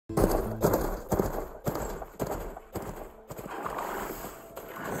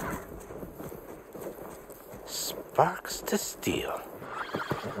Sparks to steel.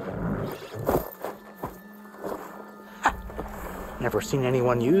 Ha! Never seen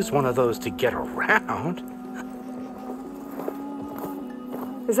anyone use one of those to get around.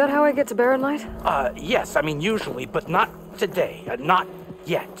 Is that how I get to Barren Light? Yes, I mean usually, but not today. Not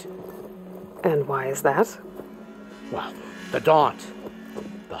yet. And why is that? Well, the Daunt.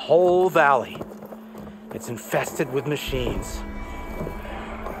 The whole valley. It's infested with machines.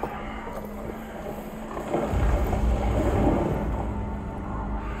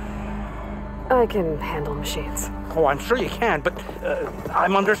 I can handle machines. Oh, I'm sure you can, but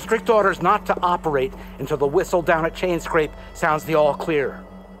I'm under strict orders not to operate until the whistle down at Chain Scrape sounds the all clear.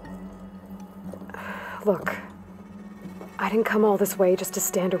 Look, I didn't come all this way just to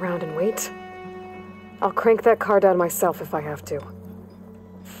stand around and wait. I'll crank that car down myself if I have to.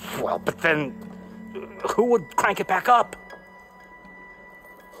 Well, but then who would crank it back up?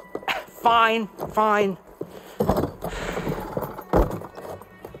 Fine.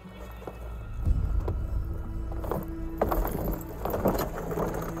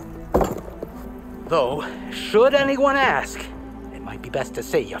 Though, should anyone ask, it might be best to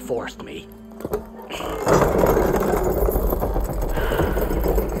say you forced me.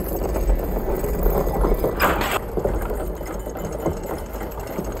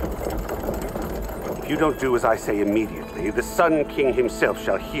 If you don't do as I say immediately, the Sun King himself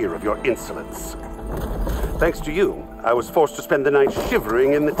shall hear of your insolence. Thanks to you, I was forced to spend the night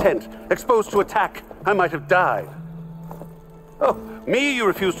shivering in the tent, exposed to attack. I might have died. Oh, me you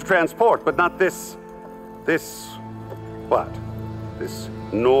refuse to transport, but not this... what? This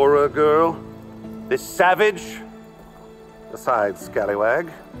Nora girl? This savage? Besides,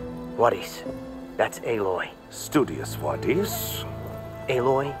 scallywag. Wadis. That's Aloy. Studious Wadis.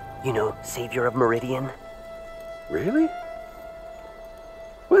 Aloy, you know, savior of Meridian. Really?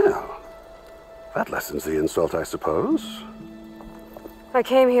 Well, that lessens the insult, I suppose. I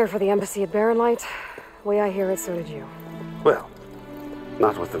came here for the embassy at Barren Light. The way I hear it, so did you. Well,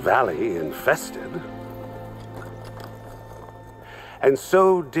 not with the valley infested. And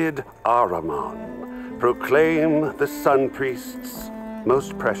so did Ahriman proclaim the Sun Priests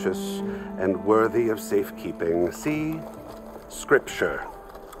most precious and worthy of safekeeping. See, Scripture.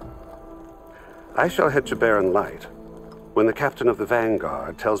 I shall head to Barren Light when the captain of the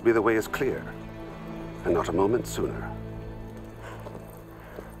Vanguard tells me the way is clear, and not a moment sooner.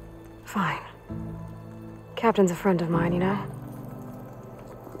 Fine. Captain's a friend of mine, you know?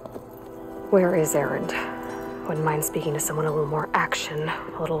 Where is Erend? Wouldn't mind speaking to someone a little more action,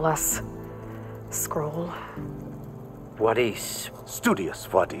 a little less scroll. Wadis.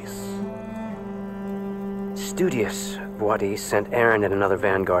 Studious Wadis. Studious Wadis sent Aaron and another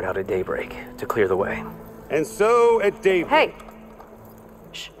vanguard out at daybreak to clear the way. And so at daybreak... Hey!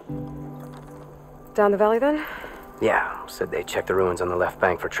 Shh. Down the valley, then? Yeah, said they checked the ruins on the left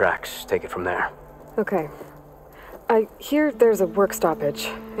bank for tracks. Take it from there. Okay. I hear there's a work stoppage.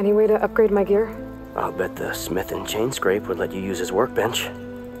 Any way to upgrade my gear? I'll bet the smith in Chain Scrape would let you use his workbench.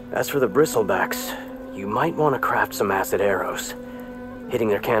 As for the bristlebacks, you might want to craft some acid arrows. Hitting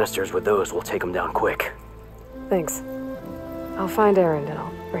their canisters with those will take them down quick. Thanks. I'll find Erend and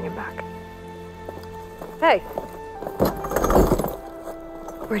I'll bring him back. Hey!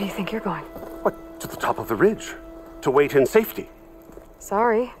 Where do you think you're going? What, to the top of the ridge? To wait in safety?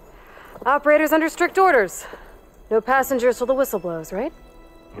 Sorry. Operator's under strict orders. No passengers till the whistle blows, right?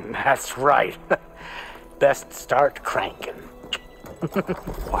 That's right. Best start cranking.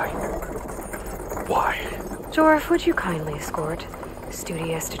 Why? Why? Jorf, would you kindly escort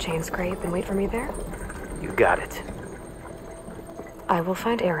Studious to Chain Scrape and wait for me there? You got it. I will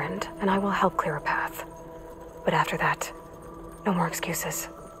find Erend, and I will help clear a path. But after that, no more excuses.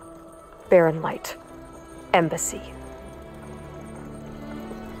 Barren Light. Embassy.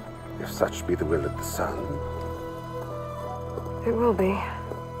 If such be the will of the sun. It will be.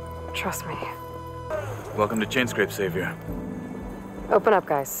 Trust me. Welcome to Chain Scrape, Savior. Open up,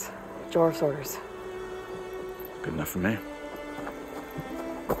 guys. Jorf's orders. Good enough for me.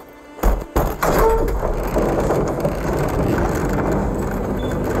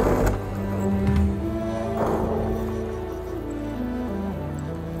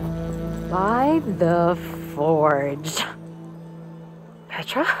 By the Forge.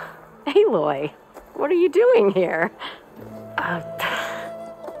 Petra? Aloy, what are you doing here?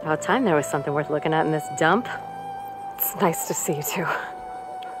 About time there was something worth looking at in this dump. It's nice to see you too.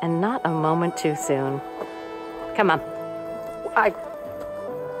 And not a moment too soon. Come on.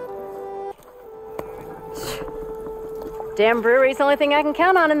 Damn brewery's the only thing I can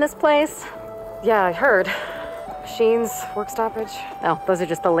count on in this place. Yeah, I heard. Machines, work stoppage. Oh, those are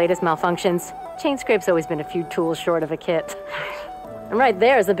just the latest malfunctions. Chain Scrape's always been a few tools short of a kit. And right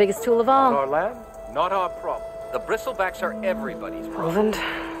there is the biggest tool of all. Our land, not our problem. The bristlebacks are everybody's problem.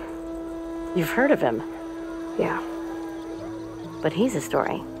 Olvend? You've heard of him, Yeah. but he's a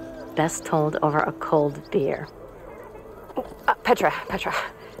story best told over a cold beer. Petra.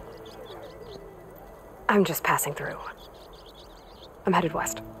 I'm just passing through. I'm headed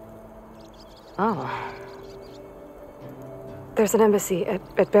west. Oh, There's an embassy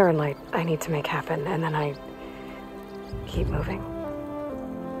at Barren Light I need to make happen, and then I keep moving.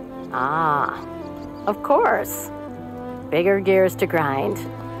 ah, of course. Bigger gears to grind.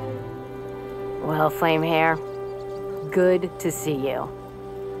 Well, Flame Hair, good to see you.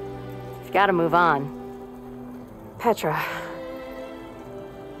 You've got to move on. Petra,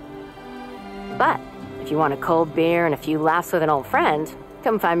 But if you want a cold beer and a few laughs with an old friend,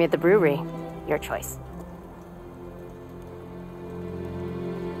 come find me at the brewery. Your choice.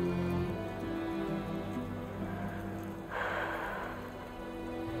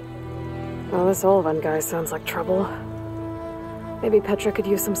 well, this Olvend guy sounds like trouble. Maybe Petra could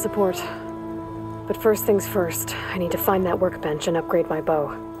use some support. But first things first, I need to find that workbench and upgrade my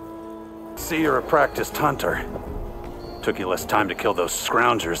bow. See, you're a practiced hunter. Took you less time to kill those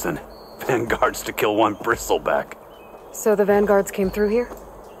scroungers than vanguards to kill one bristleback. So the vanguards came through here?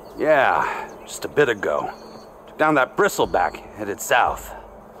 Yeah, just a bit ago. Took down that bristleback, headed south.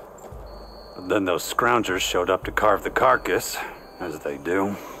 But then those scroungers showed up to carve the carcass, as they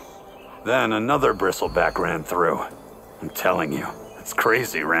do. Then another bristleback ran through. I'm telling you, it's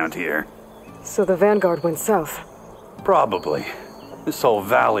crazy around here. So the vanguard went south. Probably. This whole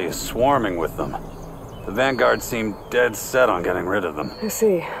valley is swarming with them. The vanguard seemed dead set on getting rid of them. I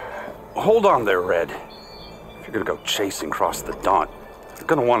see. Hold on there, Red. If you're gonna go chasing across the Daunt, you're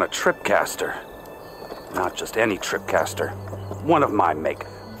gonna want a tripcaster. Not just any tripcaster. One of my make.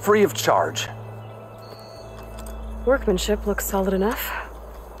 Free of charge. Workmanship looks solid enough.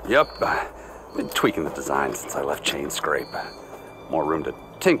 Yep. Been tweaking the design since I left Chain Scrape. More room to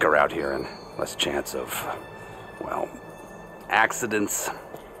tinker out here and less chance of, well, accidents.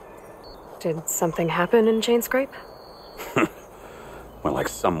 Did something happen in Chain Scrape? Well, like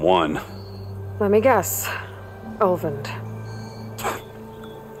someone. Let me guess. Olvend.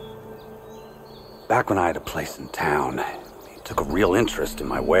 Back when I had a place in town, he took a real interest in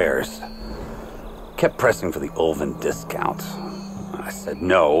my wares. Kept pressing for the Olvend discount. I said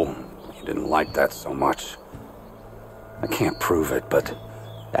no. He didn't like that so much. I can't prove it, but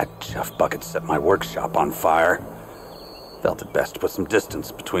that chuff bucket set my workshop on fire. Felt it best to put some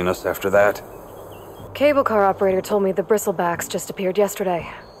distance between us after that. Cable car operator told me the bristlebacks just appeared yesterday.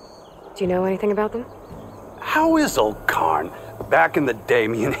 Do you know anything about them? How is old Karn? Back in the day,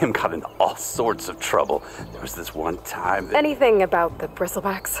 me and him got into all sorts of trouble. There was this one time that... Anything about the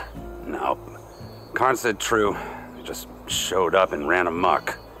bristlebacks? No. Karn said true. They just showed up and ran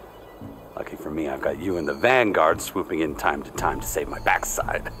amok. Lucky for me, I've got you and the Vanguard swooping in time to save my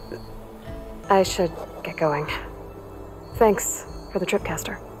backside. I should get going. Thanks for the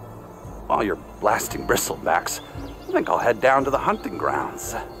tripcaster. While you're blasting bristlebacks, I think I'll head down to the hunting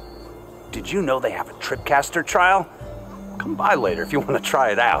grounds. Did you know they have a tripcaster trial? Come by later if you want to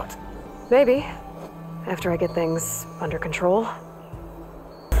try it out. Maybe. After I get things under control.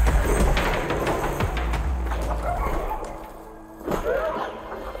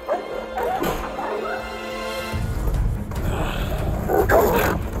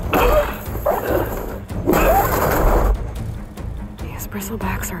 These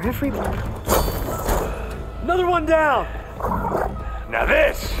bristlebacks are everywhere. Another one down! Now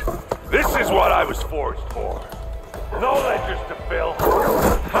this is what I was forged for. No ledgers to fill.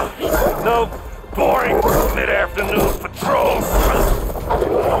 No boring mid-afternoon patrols.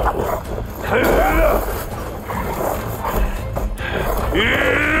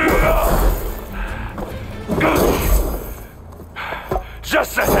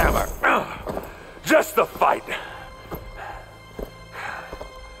 Just a hammer. Just the fight.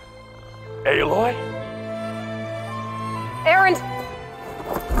 Aloy? Errand!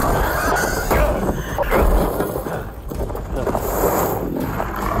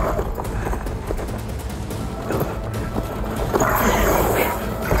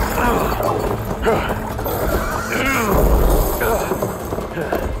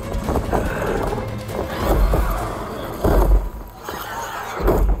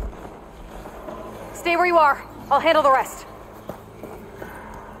 Stay where you are. I'll handle the rest.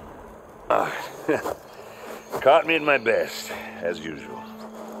 Caught me at my best, as usual.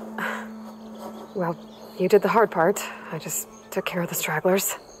 Well, you did the hard part. I just took care of the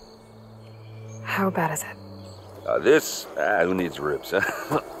stragglers. How bad is it? Who needs ribs,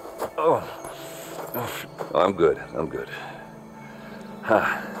 huh? Oh, I'm good. I'm good.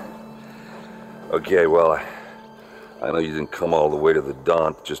 Huh. Okay, well, I know you didn't come all the way to the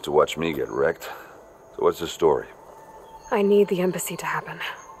Daunt just to watch me get wrecked. So what's the story? I need the embassy to happen,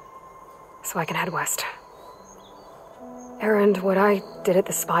 so I can head west. Erend, what I did at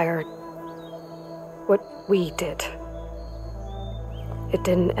the Spire, what we did, it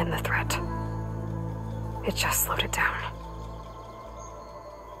didn't end the threat. It just slowed it down.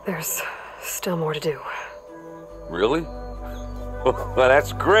 There's still more to do. Really? Well,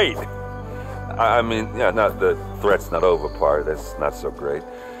 that's great. I mean, yeah, not the threat's not over part. That's not so great.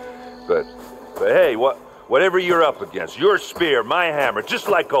 But hey, whatever you're up against, your spear, my hammer, just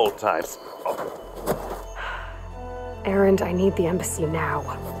like old times. Erend, I need the embassy now.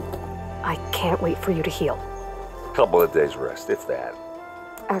 I can't wait for you to heal. Couple of days rest, if that.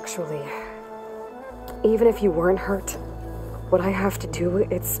 Actually, even if you weren't hurt, what I have to do,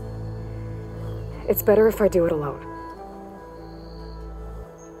 it's better if I do it alone.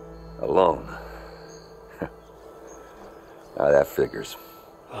 Alone? Now that figures.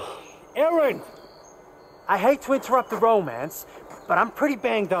 Erend! I hate to interrupt the romance, but I'm pretty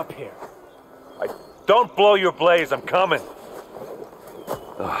banged up here. Don't blow your blaze, I'm coming.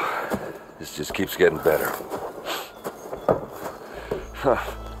 Oh, this just keeps getting better. Huh.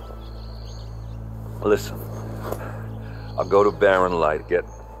 Listen, I'll go to Barren Light, get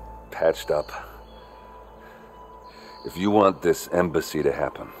patched up. If you want this embassy to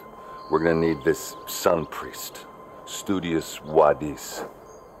happen, we're gonna need this sun priest, Studius Wadis.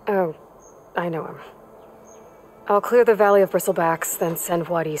 Oh, I know him. I'll clear the Valley of Bristlebacks, then send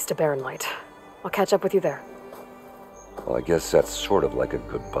Wadis to Barren Light. I'll catch up with you there. Well, I guess that's sort of like a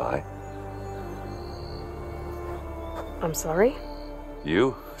goodbye. I'm sorry?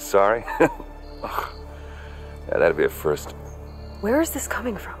 You? Sorry? Yeah, that'd be a first. Where is this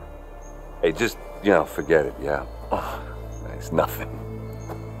coming from? Hey, just, forget it, yeah. Oh, it's nothing.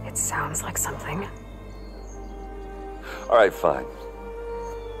 It sounds like something. All right, fine.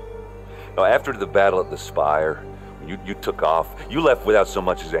 Now, after the battle at the Spire, you took off, you left without so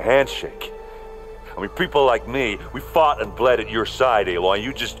much as a handshake. I mean, people like me, we fought and bled at your side, Aloy,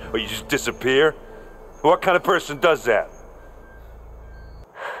 you just disappear? What kind of person does that?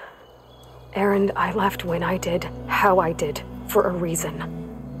 Erend, I left when I did, how I did, for a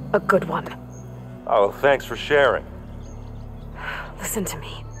reason. A good one. Oh, well, thanks for sharing. Listen to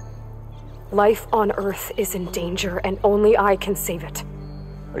me. Life on Earth is in danger, and only I can save it.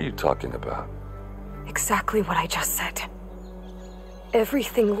 What are you talking about? Exactly what I just said.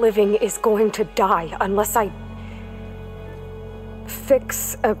 Everything living is going to die unless I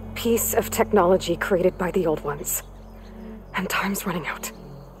fix a piece of technology created by the old ones. And time's running out.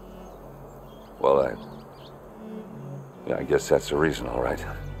 Well, I guess that's the reason, all right.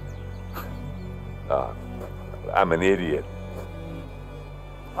 I'm an idiot.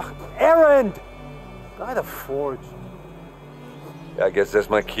 Erend! By the Forge. I guess that's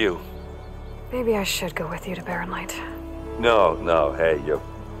my cue. Maybe I should go with you to Barren Light. No, hey,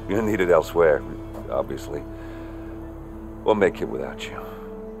 you're needed elsewhere, obviously. We'll make it without you.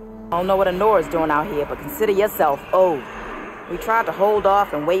 I don't know what Anora's doing out here, but consider yourself owed. We tried to hold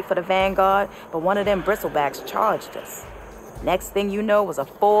off and wait for the Vanguard, but one of them bristlebacks charged us. Next thing you know was a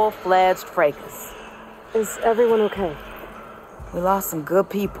full-fledged fracas. Is everyone okay? We lost some good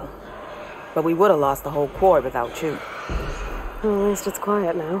people, but we would have lost the whole quarry without you. Well, at least it's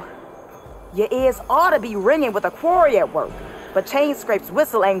quiet now. Your ears ought to be ringing with a quarry at work, but Chainscrape's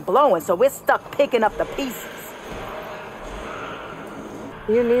whistle ain't blowing, so we're stuck picking up the pieces.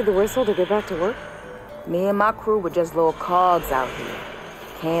 You need the whistle to get back to work? Me and my crew were just little cogs out here.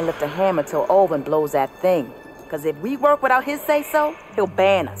 Can't lift a hammer till Olvin blows that thing. Because if we work without his say-so, he'll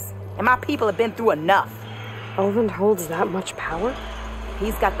ban us. And my people have been through enough. Olvin holds that much power?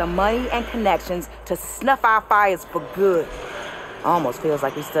 He's got the money and connections to snuff our fires for good. Almost feels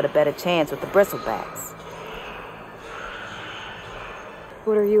like we stood a better chance with the bristlebacks.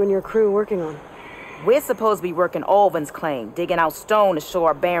 What are you and your crew working on? We're supposed to be working Olvin's claim, digging out stone to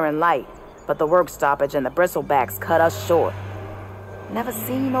shore Barren Light. But the work stoppage and the bristlebacks cut us short. Never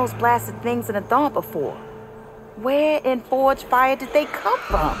seen those blasted things in the Daunt before. Where in Forge Fire did they come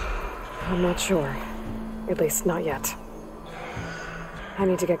from? I'm not sure. At least not yet. I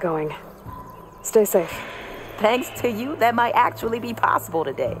need to get going. Stay safe. Thanks to you, that might actually be possible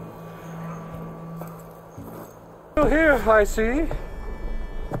today. Still here, I see.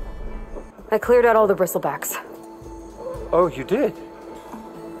 I cleared out all the bristlebacks. Oh, you did?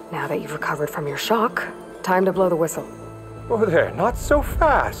 Now that you've recovered from your shock, time to blow the whistle. Oh, there, not so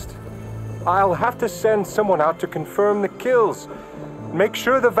fast. I'll have to send someone out to confirm the kills. Make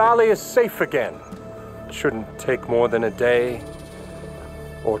sure the valley is safe again. It shouldn't take more than a day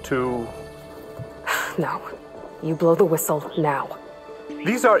or two. No. You blow the whistle now.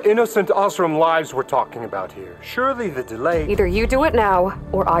 These are innocent Osram lives we're talking about here. Surely the delay... Either you do it now,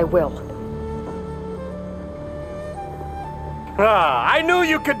 or I will. I knew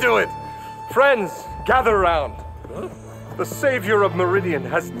you could do it! Friends, gather around. The savior of Meridian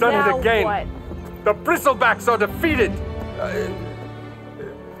has done it again. What? The Bristlebacks are defeated.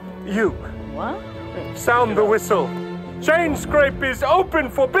 You. What? Sound the whistle. Chainscrape is open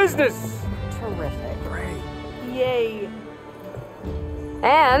for business. Terrific. Great. Yay.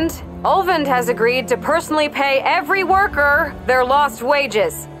 And Ulvund has agreed to personally pay every worker their lost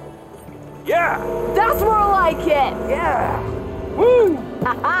wages. Yeah! That's more like it! Yeah! Woo!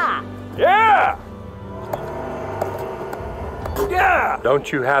 Ha-ha! Yeah! Yeah!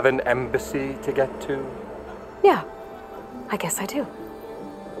 Don't you have an embassy to get to? Yeah, I guess I do.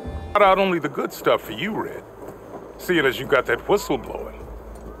 Got out only the good stuff for you, Red. Seeing as you got that whistle blowing.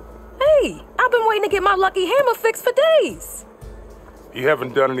 Hey, I've been waiting to get my lucky hammer fixed for days. You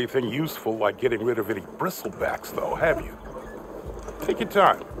haven't done anything useful like getting rid of any bristlebacks, though, have you? Take your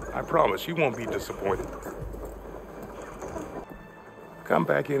time. I promise you won't be disappointed. Come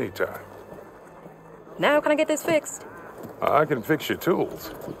back anytime. Now can I get this fixed? I can fix your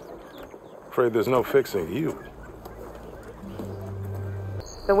tools. Afraid there's no fixing you.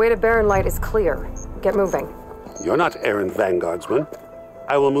 The way to Barren Light is clear. Get moving. You're not errand vanguardsman.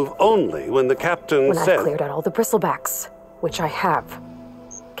 I will move only when the captain When says... I've cleared out all the bristlebacks, which I have.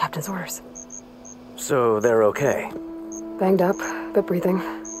 Captain's orders. So they're okay? Banged up, but breathing.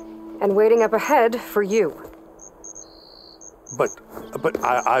 And waiting up ahead for you. But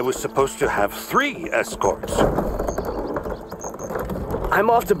I was supposed to have 3 escorts. I'm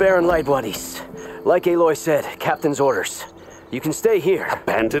off to Barren Light, buddies. Like Aloy said, Captain's orders. You can stay here.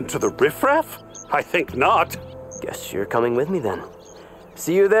 Abandoned to the riffraff? I think not. Guess you're coming with me then.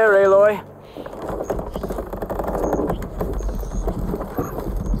 See you there, Aloy.